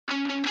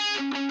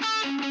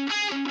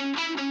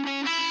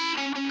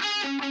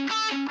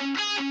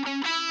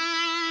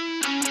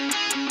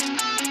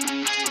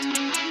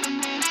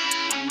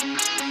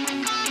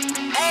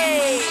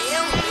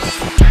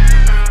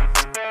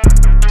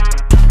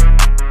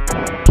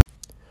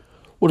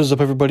What is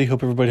up, everybody?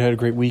 Hope everybody had a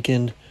great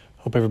weekend.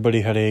 Hope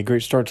everybody had a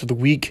great start to the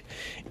week.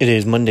 It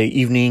is Monday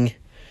evening,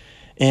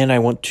 and I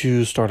want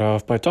to start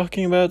off by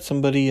talking about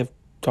somebody I've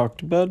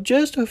talked about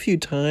just a few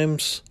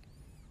times,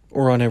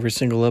 or on every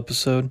single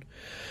episode.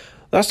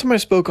 Last time I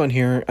spoke on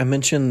here, I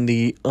mentioned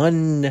the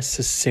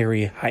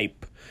unnecessary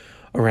hype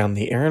around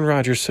the Aaron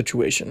Rodgers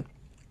situation,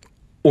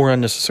 or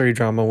unnecessary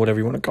drama, whatever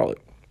you want to call it.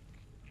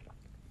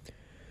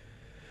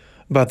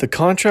 About the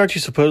contract he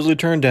supposedly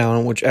turned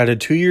down, which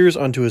added 2 years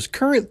onto his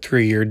current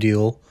 3-year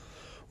deal,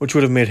 which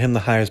would have made him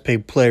the highest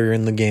paid player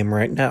in the game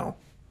right now.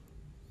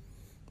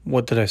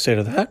 What did I say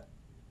to that?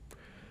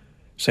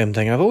 Same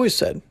thing I've always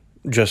said.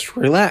 Just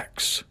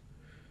relax.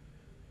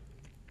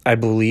 I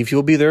believe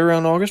he'll be there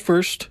around August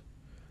 1st,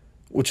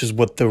 which is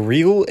what the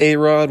real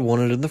A-Rod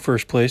wanted in the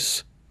first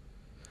place.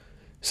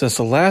 Since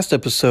the last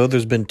episode,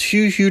 there's been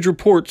 2 huge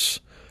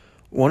reports,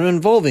 one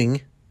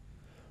involving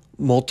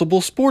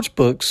multiple sports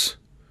books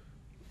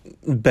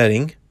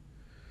betting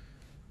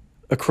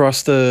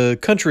across the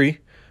country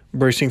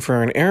bracing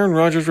for an Aaron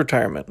Rodgers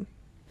retirement.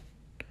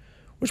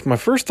 Which my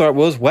first thought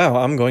was, wow,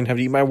 I'm going to have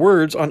to eat my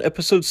words on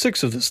episode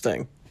 6 of this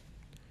thing.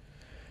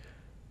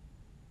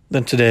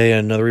 Then today,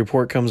 another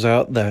report comes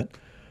out that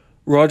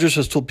Rodgers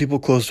has told people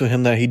close to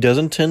him that he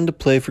doesn't intend to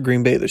play for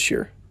Green Bay this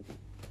year.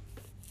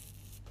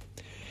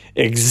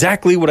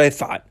 Exactly what I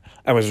thought.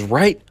 I was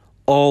right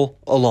all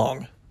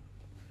along.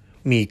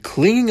 Me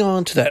clinging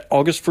on to that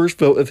August 1st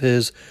vote of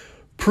his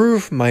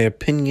proved my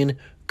opinion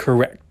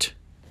correct.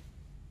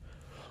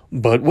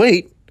 But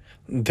wait,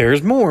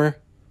 there's more.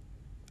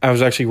 I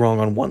was actually wrong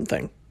on one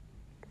thing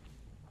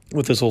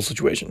with this whole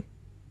situation.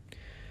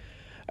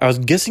 I was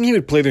guessing he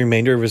would play the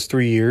remainder of his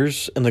 3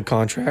 years in the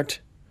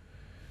contract,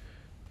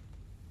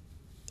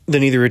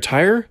 then either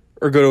retire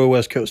or go to a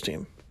West Coast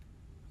team.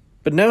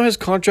 But now his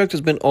contract has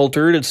been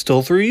altered. It's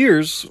still 3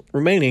 years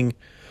remaining,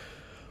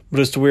 but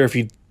as to where if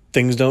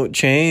things don't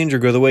change or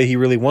go the way he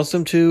really wants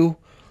them to,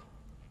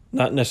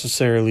 not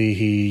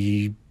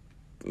necessarily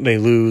they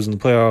lose in the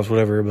playoffs,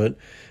 whatever, but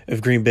if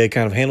Green Bay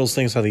kind of handles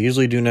things how they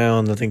usually do now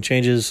and nothing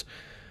changes,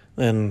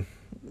 then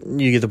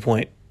you get the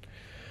point.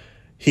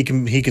 He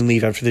can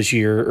leave after this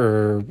year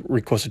or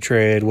request a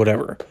trade,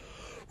 whatever,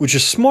 which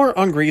is smart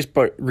on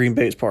Green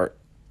Bay's part.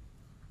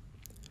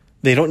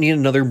 They don't need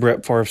another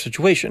Brett Favre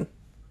situation,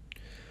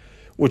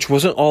 which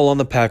wasn't all on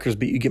the Packers,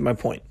 but you get my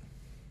point.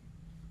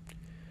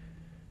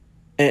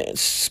 And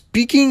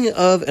speaking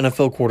of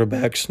NFL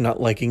quarterbacks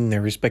not liking their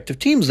respective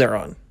teams they're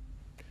on,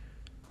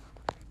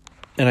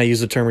 and I use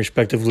the term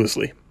respective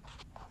loosely,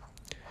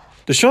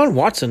 Deshaun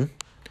Watson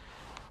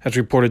has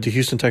reported to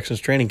Houston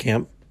Texans training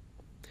camp.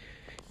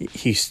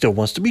 He still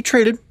wants to be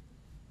traded.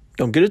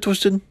 Don't get it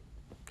twisted.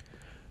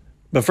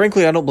 But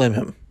frankly, I don't blame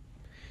him.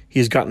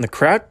 He's gotten the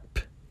crap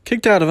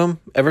kicked out of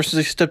him ever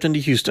since he stepped into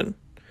Houston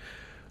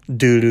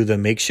due to the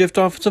makeshift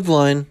offensive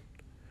line,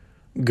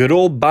 good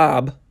old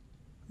Bill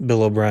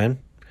O'Brien,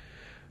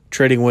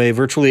 trading away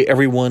virtually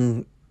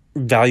everyone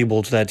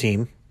valuable to that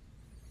team.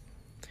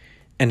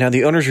 And now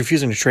the owner's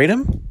refusing to trade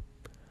him,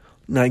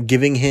 not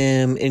giving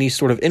him any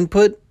sort of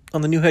input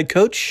on the new head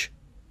coach.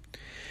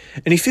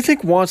 And if you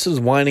think Watson's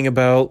whining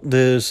about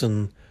this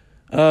and,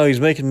 oh,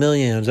 he's making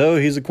millions, oh,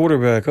 he's a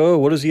quarterback, oh,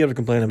 what does he have to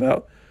complain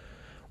about?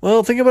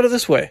 Well, think about it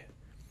this way.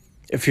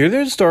 If you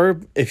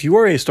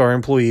are a star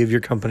employee of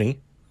your company,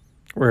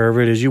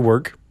 wherever it is you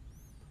work,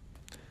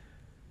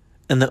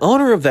 and the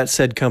owner of that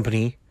said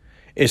company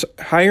is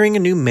hiring a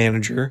new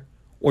manager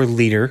or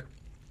leader,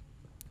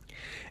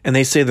 and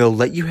they say they'll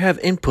let you have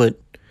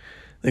input,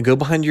 they go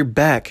behind your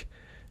back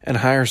and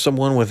hire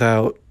someone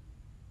without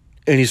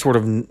any sort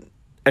of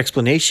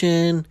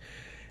explanation,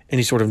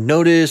 any sort of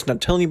notice,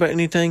 not telling you about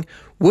anything,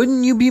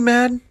 wouldn't you be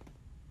mad?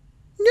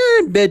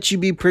 I bet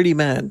you'd be pretty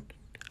mad.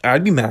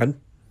 I'd be mad.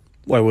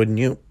 Why wouldn't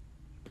you?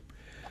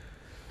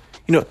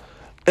 And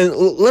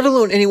let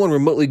alone anyone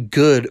remotely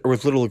good or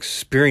with little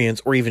experience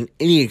or even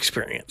any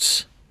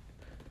experience.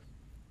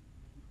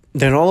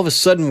 Then all of a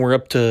sudden we're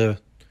up to,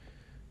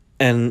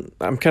 and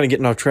I'm kind of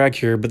getting off track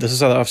here, but this is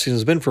how the offseason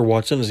has been for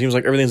Watson. It seems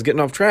like everything's getting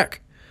off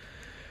track.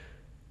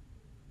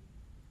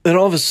 Then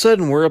all of a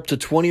sudden we're up to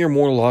 20 or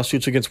more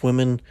lawsuits against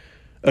Watson,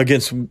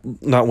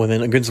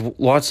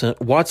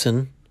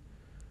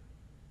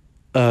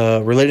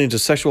 relating to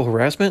sexual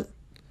harassment.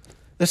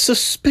 That's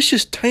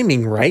suspicious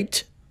timing,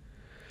 right?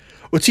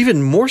 What's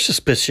even more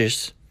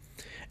suspicious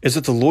is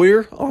that the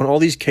lawyer on all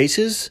these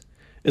cases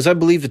is, I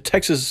believe, the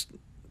Texans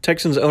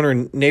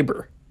owner's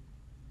neighbor.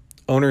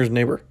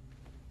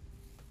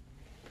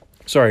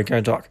 Sorry,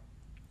 can't talk.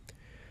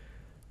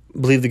 I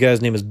believe the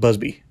guy's name is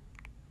Busby,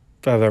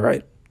 if I have that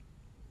right.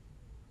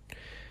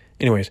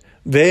 Anyways,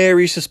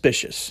 very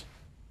suspicious.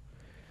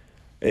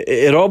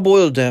 This all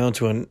boiled down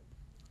to an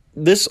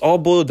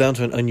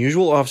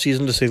unusual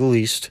offseason, to say the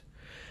least,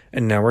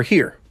 and now we're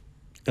here.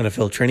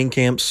 NFL training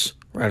camps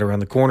right around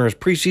the corner is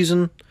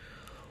preseason.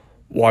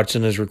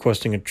 Watson is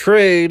requesting a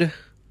trade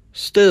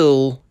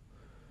still,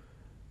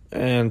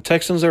 and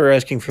Texans are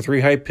asking for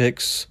 3 high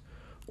picks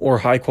or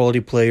high-quality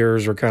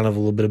players or kind of a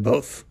little bit of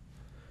both.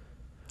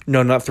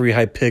 No, not 3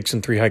 high picks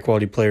and 3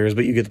 high-quality players,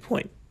 but you get the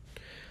point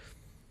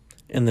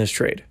in this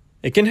trade.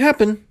 It can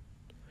happen,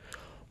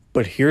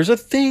 but here's a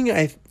team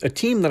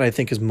that I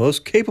think is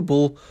most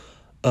capable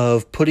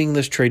of putting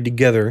this trade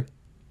together.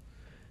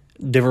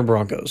 Denver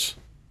Broncos.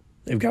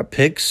 They've got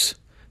picks.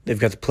 They've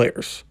got the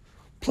players.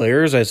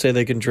 Players, I say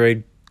they can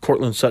trade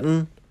Cortland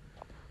Sutton,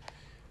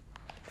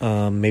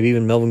 maybe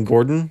even Melvin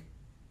Gordon,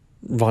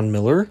 Von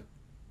Miller.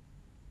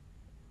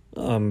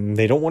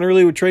 They don't want to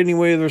really trade any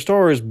away their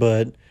stars,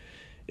 but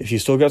if you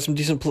still got some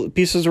decent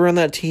pieces around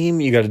that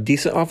team, you got a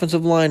decent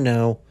offensive line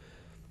now.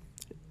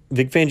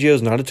 Vic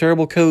Fangio's not a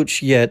terrible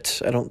coach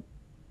yet.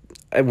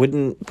 I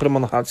wouldn't put him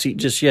on the hot seat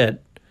just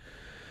yet.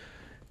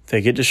 If they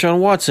get Deshaun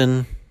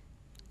Watson,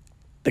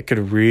 that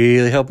could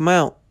really help him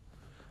out.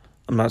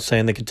 I'm not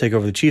saying they could take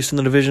over the Chiefs in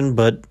the division,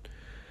 but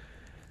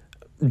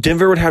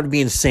Denver would have to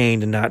be insane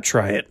to not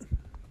try it.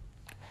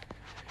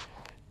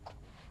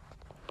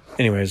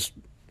 Anyways,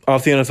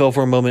 off the NFL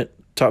for a moment.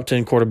 Top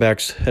 10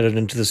 quarterbacks headed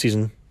into the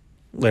season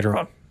later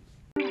on.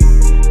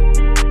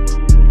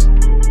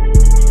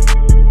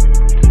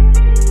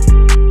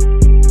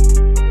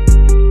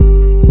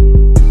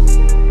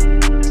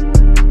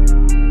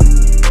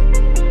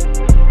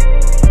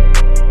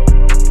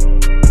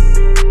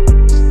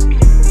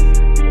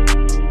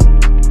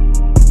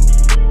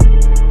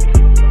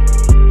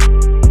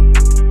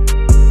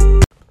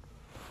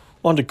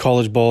 On to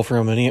college ball for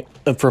a minute,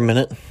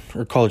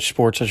 or college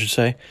sports, I should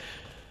say.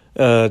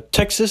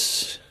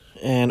 Texas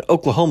and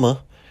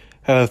Oklahoma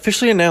have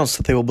officially announced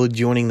that they will be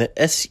joining the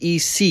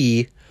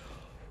SEC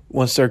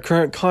once their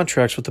current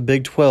contracts with the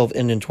Big 12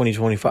 end in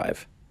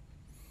 2025.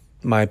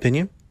 My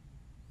opinion,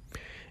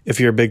 if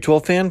you're a Big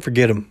 12 fan,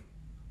 forget them.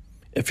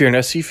 If you're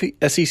an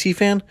SEC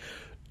fan,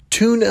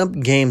 tune up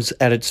games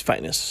at its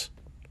finest.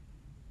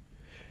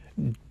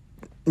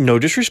 No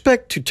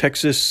disrespect to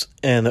Texas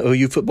and the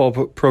OU football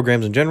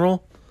programs in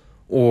general,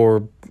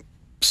 or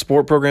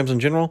sport programs in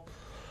general,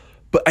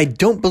 but I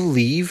don't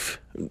believe,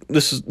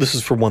 this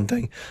is for one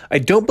thing, I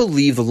don't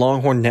believe the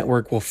Longhorn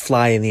Network will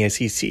fly in the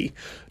SEC.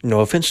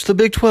 No offense to the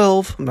Big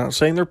 12. I'm not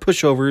saying they're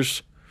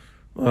pushovers.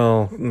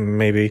 Well,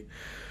 maybe.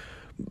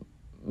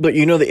 But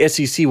the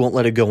SEC won't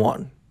let it go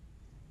on.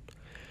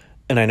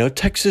 And I know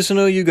Texas and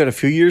OU got a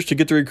few years to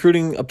get the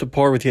recruiting up to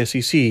par with the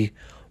SEC,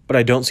 but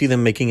I don't see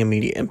them making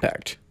immediate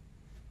impact.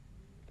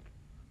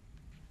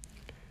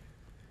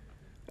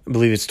 I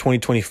believe it's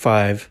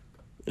 2025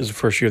 is the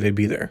first year they'd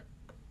be there.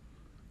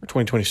 Or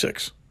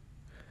 2026.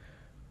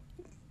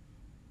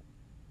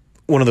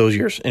 One of those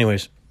years.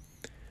 Anyways.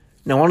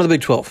 Now on to the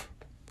Big 12.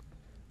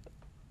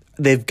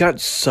 They've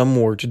got some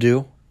work to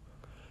do,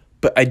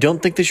 but I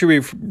don't think they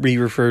should be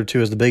referred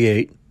to as the Big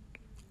 8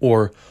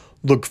 or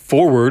look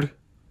forward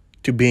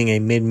to being a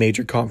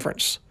mid-major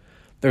conference.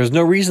 There's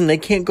no reason they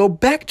can't go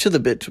back to the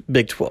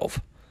Big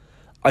 12.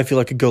 I feel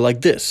like it could go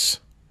like this.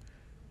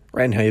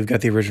 Right now, you've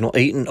got the original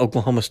 8 in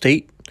Oklahoma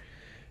State,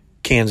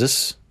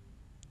 Kansas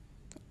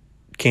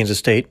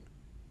State,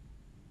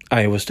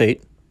 Iowa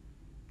State,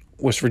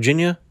 West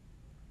Virginia,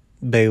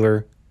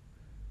 Baylor,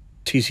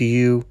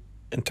 TCU,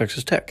 and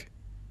Texas Tech.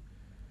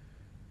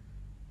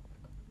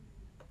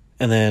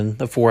 And then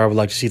the 4 I would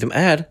like to see them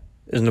add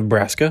is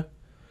Nebraska,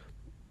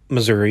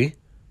 Missouri,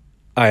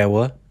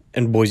 Iowa,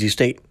 and Boise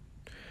State.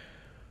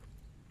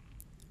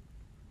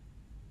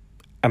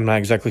 I'm not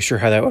exactly sure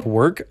how that would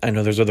work. I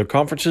know there's other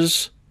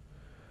conferences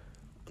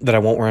that I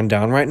won't run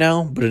down right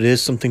now, but it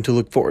is something to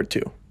look forward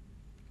to.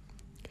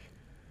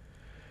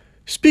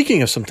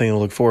 Speaking of something to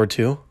look forward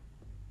to,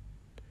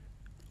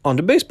 on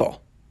to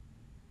baseball.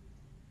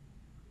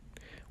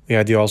 We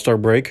had the All-Star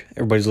break.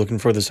 Everybody's looking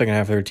for the second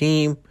half of their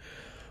team.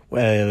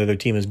 Whether their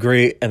team is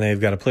great and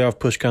they've got a playoff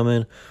push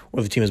coming,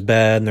 or the team is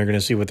bad and they're going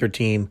to see what their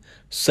team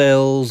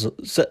sells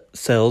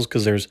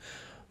because there's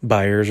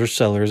buyers or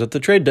sellers at the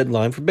trade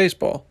deadline for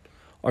baseball.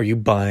 Are you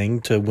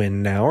buying to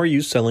win now, or are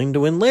you selling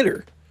to win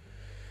later?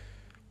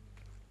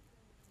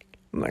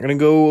 I'm not going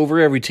to go over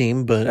every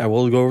team, but I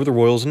will go over the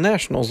Royals and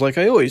Nationals like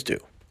I always do.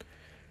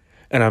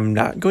 And I'm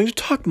not going to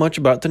talk much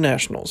about the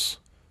Nationals.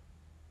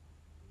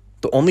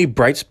 The only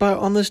bright spot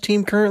on this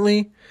team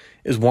currently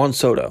is Juan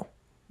Soto.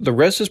 The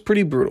rest is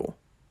pretty brutal.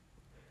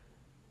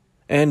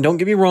 And don't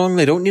get me wrong,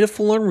 they don't need a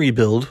full-on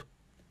rebuild,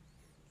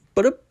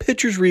 but a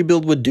pitcher's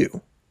rebuild would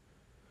do.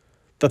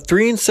 The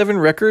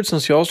 3-7 record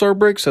since the All-Star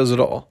break says it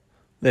all.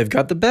 They've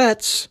got the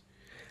bats,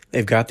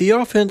 they've got the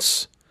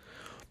offense,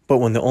 but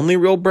when the only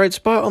real bright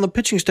spot on the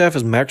pitching staff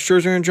is Max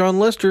Scherzer and John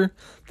Lester,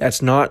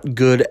 that's not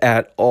good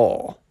at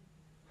all.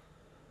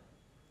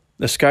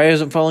 The sky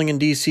isn't falling in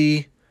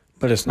D.C.,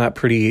 but it's not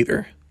pretty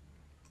either.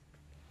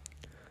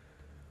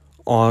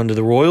 On to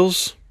the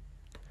Royals.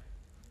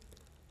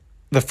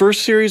 The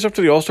first series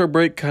after the All-Star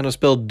break kind of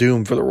spelled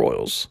doom for the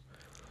Royals.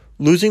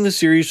 Losing the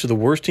series to the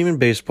worst team in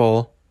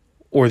baseball,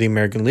 or the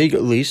American League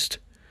at least,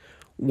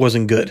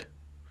 wasn't good.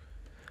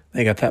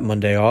 They got that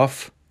Monday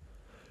off,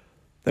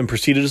 then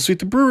proceeded to sweep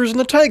the Brewers and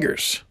the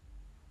Tigers.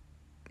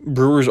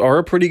 Brewers are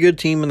a pretty good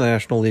team in the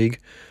National League.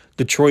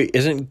 Detroit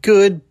isn't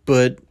good,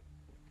 but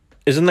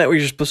isn't that what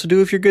you're supposed to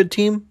do if you're a good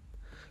team?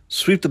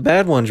 Sweep the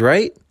bad ones,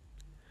 right?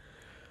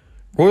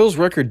 Royals'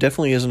 record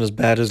definitely isn't as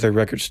bad as their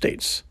record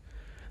states.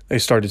 They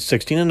started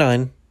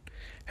 16-9,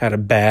 had a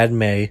bad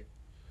May,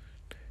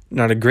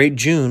 not a great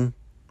June,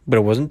 but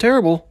it wasn't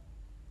terrible.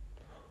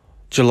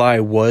 July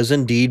was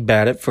indeed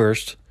bad at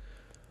first,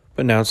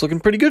 but now it's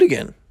looking pretty good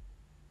again.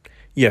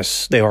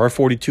 Yes, they are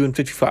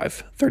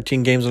 42-55,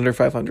 13 games under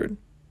 500.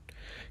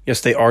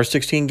 Yes, they are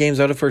 16 games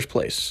out of first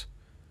place.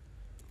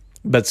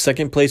 But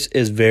second place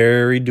is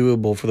very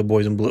doable for the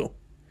boys in blue.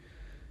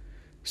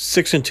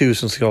 6-2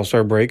 since the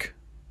All-Star break.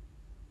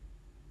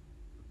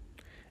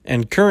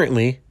 And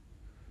currently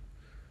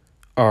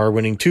are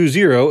winning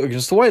 2-0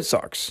 against the White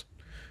Sox.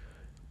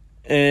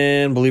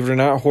 And believe it or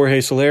not, Jorge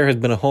Soler has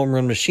been a home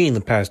run machine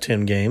the past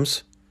 10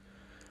 games.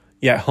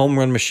 Yeah, home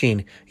run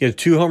machine. He had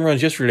 2 home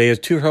runs yesterday. He has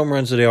 2 home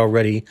runs today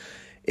already.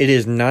 It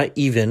is not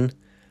even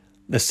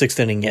the 6th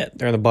inning yet.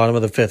 They're in the bottom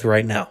of the 5th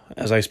right now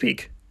as I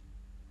speak.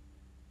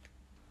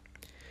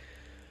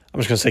 I'm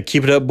just going to say,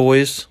 keep it up,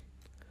 boys.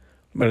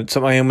 But it's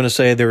something I am going to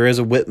say. There is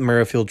a Whit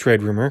Merrifield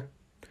trade rumor.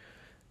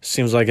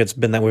 Seems like it's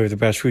been that way for the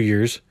past few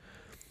years.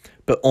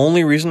 But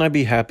only reason I'd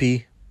be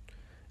happy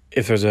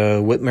if there's a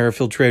Whit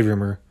Merrifield trade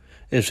rumor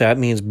is that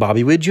means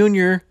Bobby Witt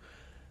Jr.,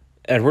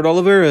 Edward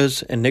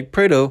Olivares, and Nick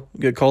Prado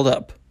get called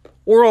up.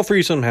 Or all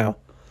 3 somehow.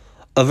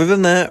 Other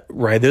than that,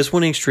 ride this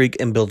winning streak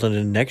and build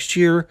into next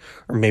year,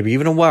 or maybe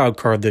even a wild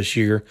card this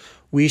year.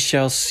 We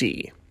shall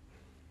see.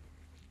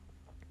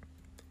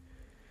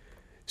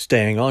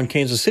 Staying on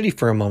Kansas City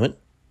for a moment,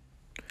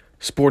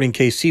 Sporting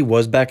KC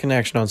was back in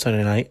action on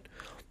Sunday night,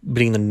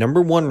 beating the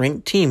number 1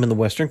 ranked team in the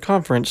Western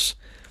Conference,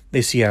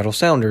 the Seattle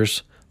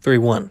Sounders,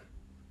 3-1.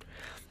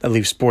 That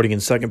leaves Sporting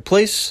in second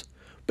place,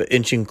 but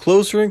inching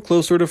closer and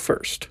closer to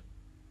first.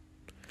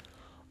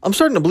 I'm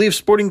starting to believe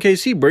Sporting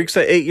KC breaks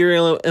that 8-year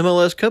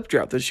MLS Cup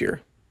drought this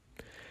year.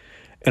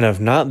 And if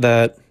not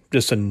that,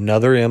 just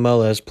another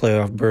MLS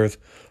playoff berth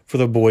for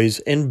the boys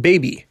in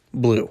baby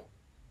blue.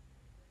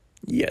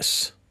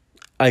 Yes,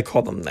 I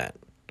call them that.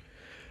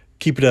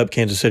 Keep it up,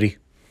 Kansas City.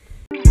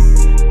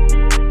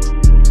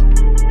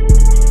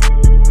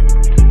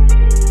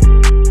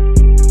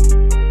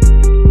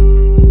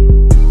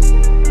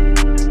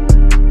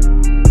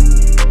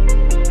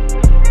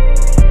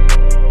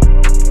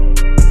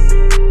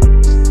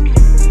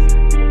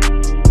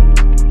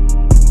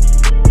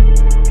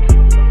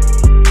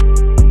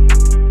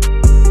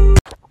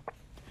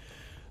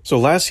 So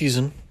last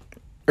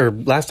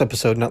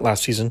episode I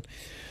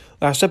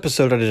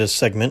did a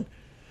segment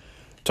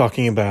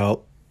talking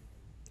about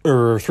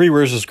 3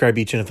 words to describe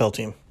each NFL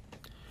team.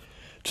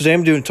 Today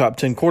I'm doing top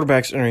 10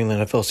 quarterbacks entering the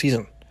NFL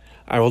season.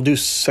 I will do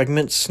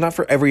segments, not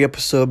for every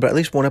episode, but at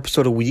least 1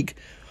 episode a week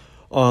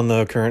on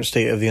the current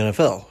state of the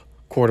NFL.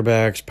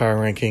 Quarterbacks, power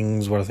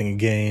rankings, what I think of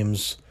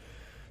games,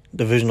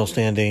 divisional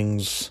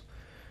standings,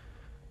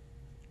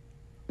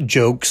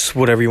 jokes,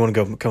 whatever you want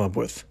to come up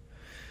with.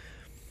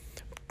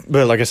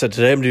 But like I said,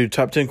 today I'm going to do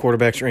top 10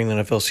 quarterbacks during the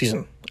NFL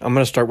season. I'm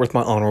going to start with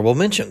my honorable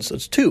mentions.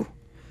 It's 2.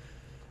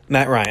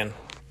 Matt Ryan.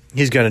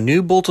 He's got a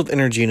new bolt of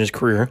energy in his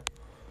career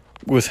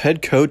with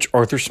head coach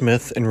Arthur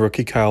Smith and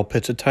rookie Kyle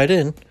Pitts at tight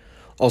end,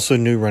 also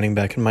new running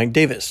back in Mike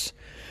Davis.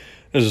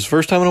 It was his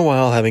first time in a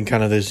while having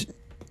kind of this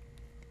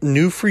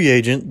new free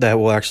agent that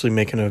will actually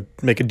make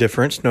a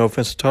difference. No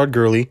offense to Todd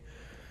Gurley.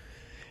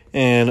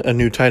 And a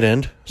new tight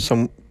end.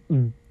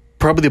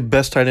 Probably the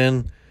best tight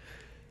end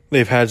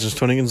they've had since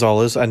Tony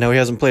Gonzalez. I know he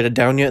hasn't played it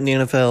down yet in the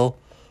NFL,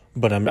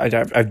 but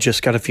I've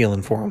just got a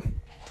feeling for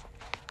him.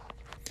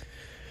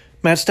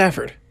 Matt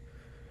Stafford.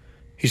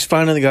 He's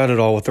finally got it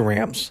all with the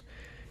Rams.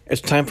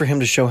 It's time for him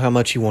to show how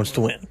much he wants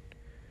to win.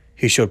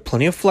 He showed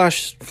plenty of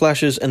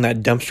flashes in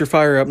that dumpster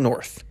fire up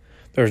north.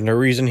 There's no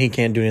reason he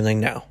can't do anything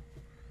now.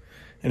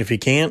 And if he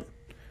can't,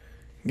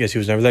 I guess he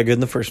was never that good in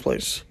the first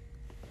place.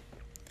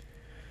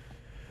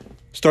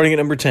 Starting at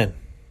number 10,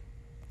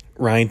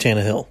 Ryan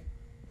Tannehill.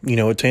 You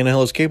know what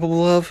Tannehill is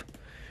capable of?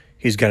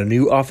 He's got a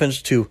new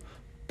offense to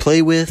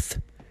play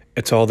with.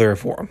 It's all there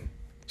for him.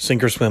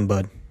 Sink or swim,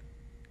 bud.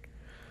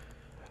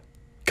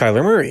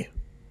 Kyler Murray.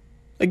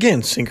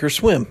 Again, sink or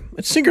swim.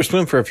 It's sink or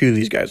swim for a few of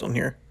these guys on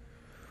here.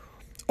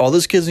 All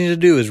this kid needs to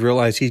do is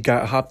realize he's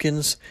got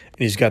Hopkins and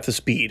he's got the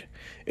speed.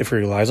 If he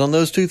relies on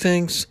those 2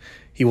 things,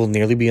 he will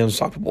nearly be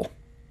unstoppable.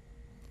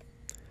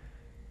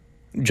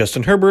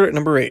 Justin Herbert at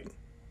number 8.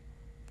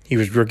 He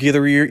was rookie of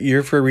the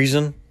year for a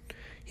reason.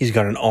 He's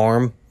got an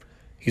arm.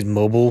 He's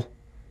mobile.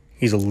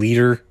 He's a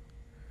leader.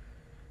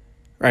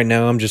 Right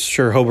now, I'm just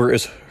sure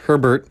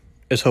Herbert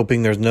is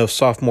hoping there's no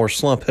sophomore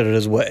slump headed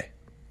his way.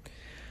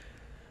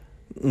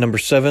 Number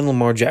 7,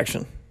 Lamar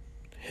Jackson.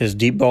 His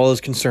deep ball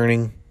is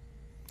concerning,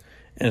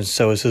 and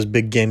so is his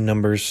big game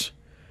numbers.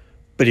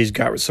 But he's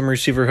got some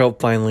receiver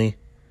help finally.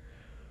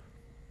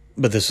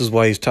 But this is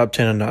why he's top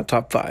 10 and not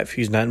top 5.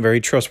 He's not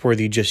very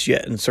trustworthy just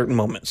yet in certain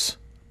moments.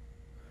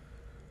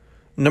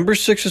 Number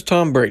 6 is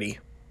Tom Brady.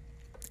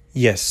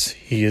 Yes,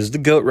 he is the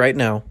GOAT right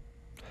now.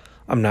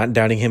 I'm not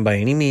doubting him by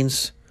any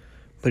means,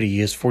 but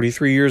he is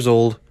 43 years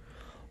old.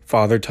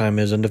 Father Time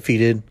is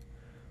undefeated.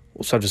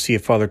 We'll just have to see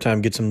if Father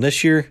Time gets him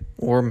this year,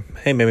 or,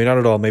 hey, maybe not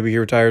at all. Maybe he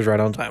retires right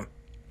on time.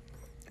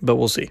 But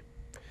we'll see.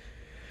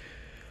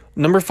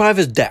 Number 5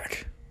 is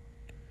Dak.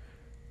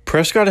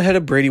 Prescott ahead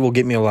of Brady will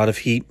get me a lot of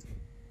heat,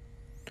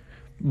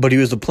 but he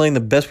was playing the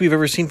best we've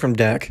ever seen from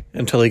Dak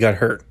until he got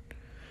hurt.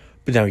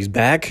 But now he's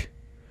back,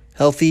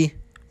 healthy,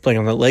 playing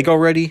on that leg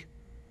already.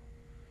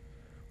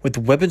 With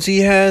the weapons he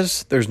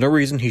has, there's no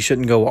reason he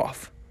shouldn't go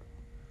off.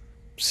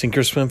 Sink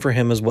or swim for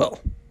him as well.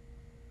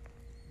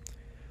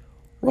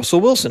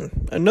 Russell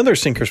Wilson, another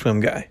sink or swim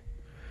guy.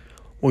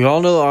 We all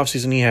know the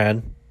offseason he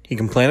had. He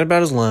complained about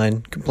his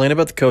line, complained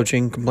about the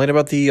coaching, complained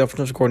about the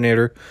offensive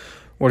coordinator,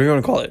 whatever you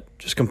want to call it.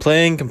 Just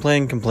complain.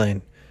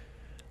 I'm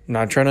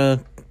not trying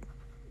to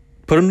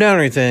put him down or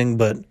anything,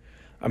 but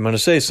I'm going to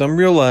say some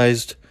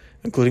realized,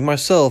 including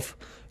myself,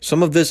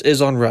 some of this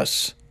is on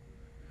Russ.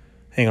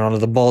 Hanging on to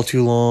the ball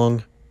too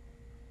long.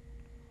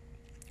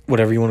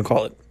 Whatever you want to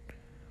call it.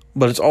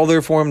 But it's all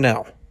there for him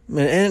now.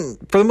 And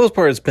for the most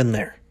part, it's been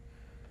there.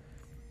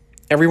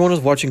 Everyone is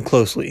watching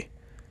closely.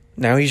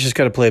 Now he's just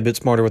got to play a bit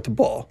smarter with the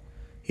ball.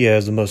 He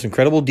has the most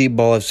incredible deep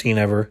ball I've seen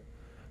ever.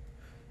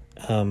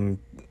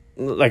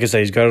 Like I said,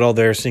 he's got it all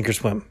there, sink or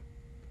swim.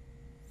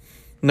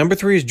 Number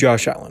 3 is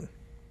Josh Allen.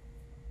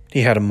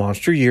 He had a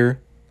monster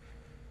year.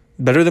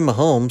 Better than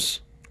Mahomes.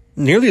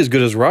 Nearly as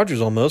good as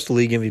Rodgers almost, the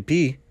league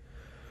MVP.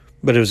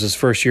 But it was his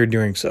first year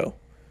doing so.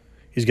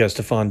 He's got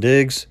Stephon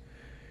Diggs.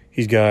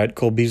 He's got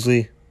Cole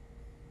Beasley.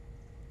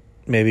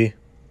 Maybe.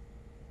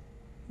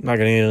 Not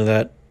going to get into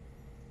that.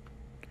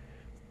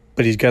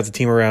 But he's got the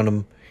team around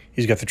him.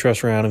 He's got the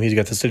trust around him. He's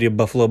got the city of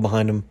Buffalo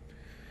behind him.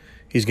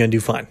 He's going to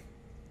do fine.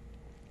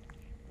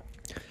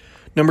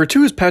 Number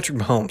 2 is Patrick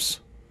Mahomes.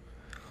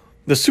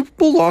 The Super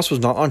Bowl loss was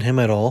not on him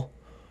at all.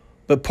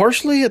 But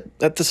partially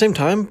at the same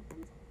time,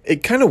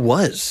 it kind of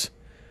was.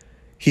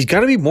 He's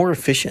got to be more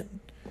efficient.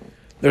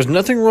 There's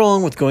nothing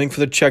wrong with going for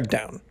the check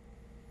down.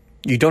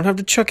 You don't have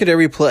to chuck it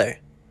every play.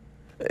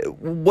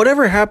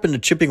 Whatever happened to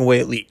chipping away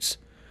at leads?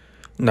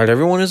 Not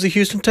everyone is the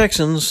Houston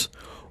Texans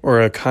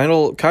or a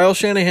Kyle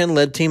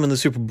Shanahan-led team in the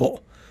Super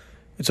Bowl.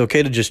 It's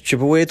okay to just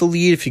chip away at the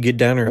lead if you get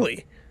down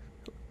early.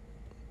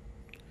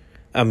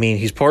 I mean,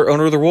 he's part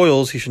owner of the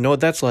Royals. He should know what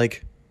that's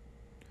like.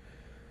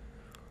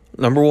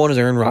 Number 1 is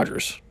Aaron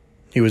Rodgers.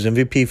 He was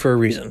MVP for a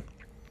reason.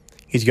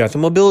 He's got the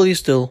mobility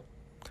still.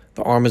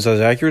 The arm is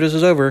as accurate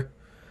as ever.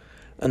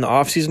 And the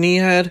offseason he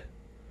had,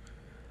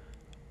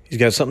 he's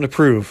got something to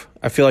prove.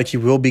 I feel like he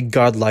will be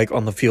godlike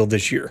on the field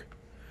this year,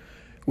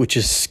 which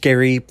is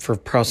scary for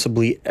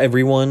possibly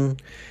everyone.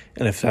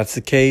 And if that's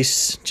the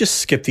case, just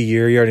skip the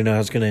year. You already know how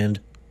it's going to end.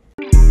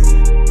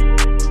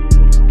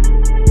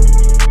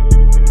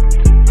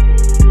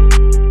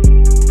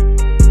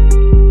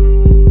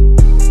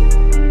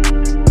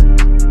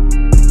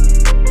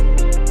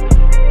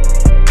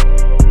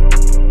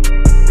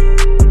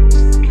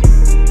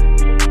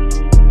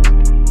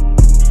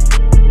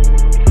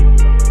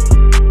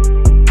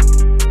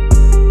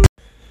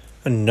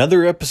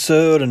 Another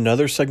episode,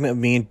 another segment of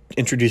me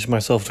introducing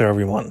myself to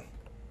everyone.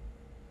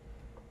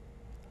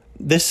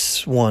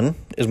 This one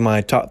is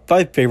my top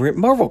 5 favorite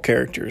Marvel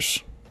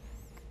characters.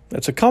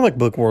 That's a comic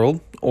book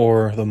world,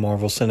 or the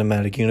Marvel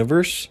Cinematic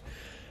Universe.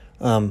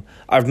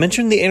 I've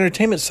mentioned the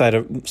entertainment side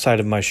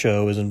of my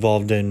show is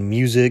involved in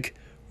music,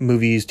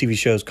 movies, TV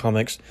shows,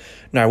 comics.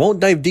 Now, I won't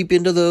dive deep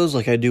into those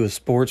like I do with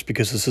sports,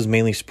 because this is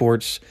mainly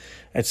sports.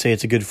 I'd say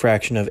it's a good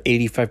fraction of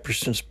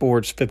 85%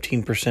 sports,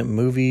 15%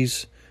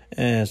 movies,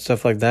 and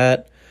stuff like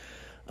that.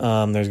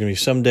 There's going to be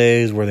some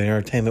days where the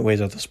entertainment weighs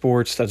out the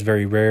sports. That's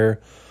very rare.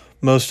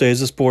 Most days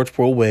the sports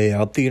will weigh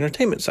out the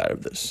entertainment side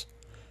of this.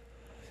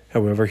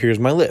 However, here's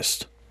my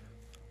list.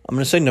 I'm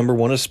going to say number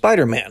 1 is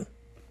Spider-Man.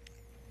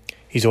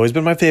 He's always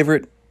been my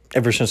favorite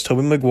ever since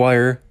Tobey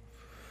Maguire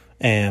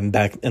and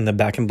back in the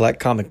Back in Black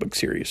comic book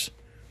series.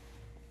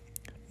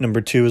 Number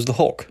 2 is the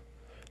Hulk.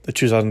 The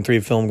 2003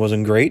 film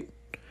wasn't great,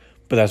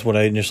 but that's what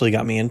initially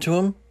got me into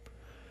him.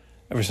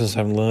 Ever since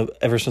then,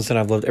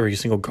 I've loved every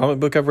single comic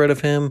book I've read of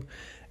him,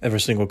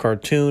 every single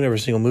cartoon, every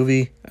single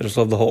movie. I just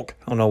love the Hulk.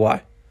 I don't know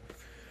why.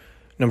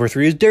 Number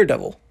 3 is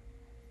Daredevil.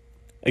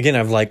 Again,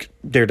 I've liked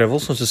Daredevil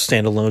since his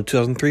standalone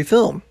 2003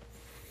 film.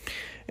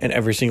 And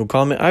every single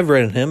comic I've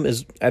read in him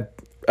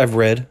I've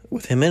read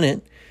with him in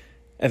it.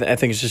 I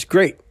think it's just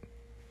great.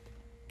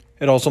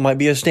 It also might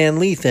be a Stan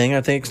Lee thing.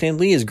 I think Stan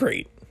Lee is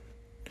great.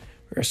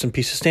 Rest in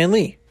peace to Stan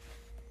Lee.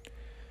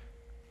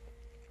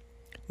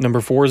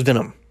 Number 4 is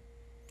Venom.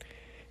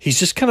 He's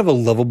just kind of a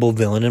lovable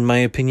villain, in my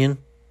opinion.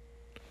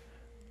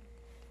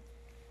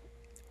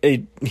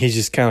 He's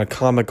just kind of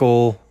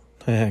comical.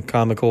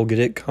 Comical, get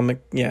it?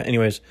 Comic? Yeah,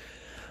 anyways.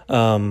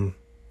 Also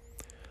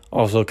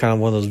kind of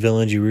one of those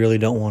villains you really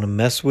don't want to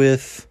mess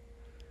with.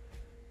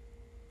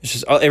 It's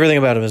just, everything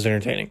about him is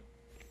entertaining.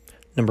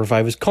 Number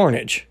 5 is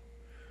Carnage.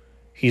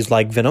 He's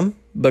like Venom,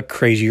 but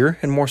crazier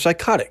and more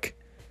psychotic.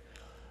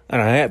 And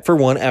I, for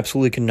one,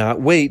 absolutely cannot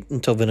wait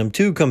until Venom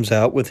 2 comes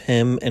out with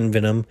him and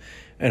Venom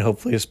and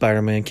hopefully a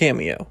Spider-Man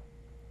cameo.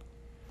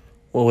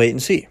 We'll wait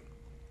and see.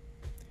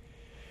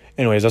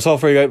 Anyways, that's all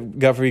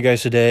got for you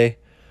guys today.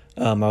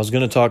 I was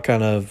going to talk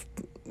kind of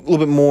a little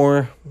bit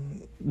more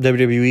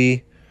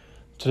WWE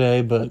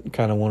today, but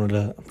kind of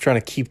I'm trying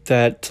to keep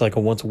that to like a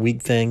once a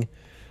week thing,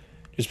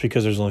 just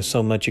because there's only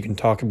so much you can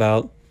talk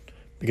about,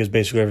 because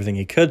basically everything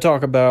you could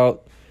talk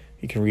about,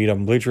 you can read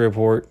on Bleacher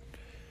Report.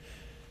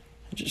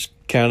 It just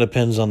kind of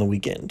depends on the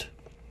weekend.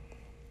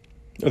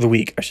 Or the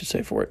week, I should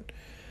say, for it.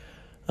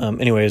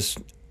 Anyways,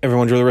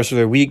 everyone enjoy the rest of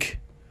their week.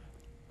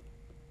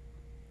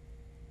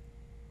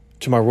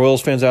 To my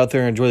Royals fans out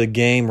there, enjoy the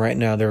game. Right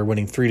now, they're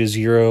winning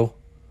 3-0.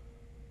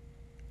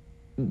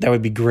 That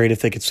would be great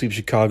if they could sweep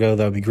Chicago.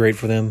 That would be great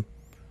for them.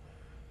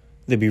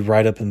 They'd be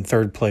right up in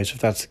third place if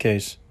that's the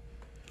case.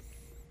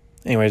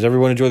 Anyways,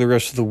 everyone enjoy the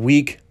rest of the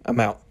week. I'm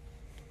out.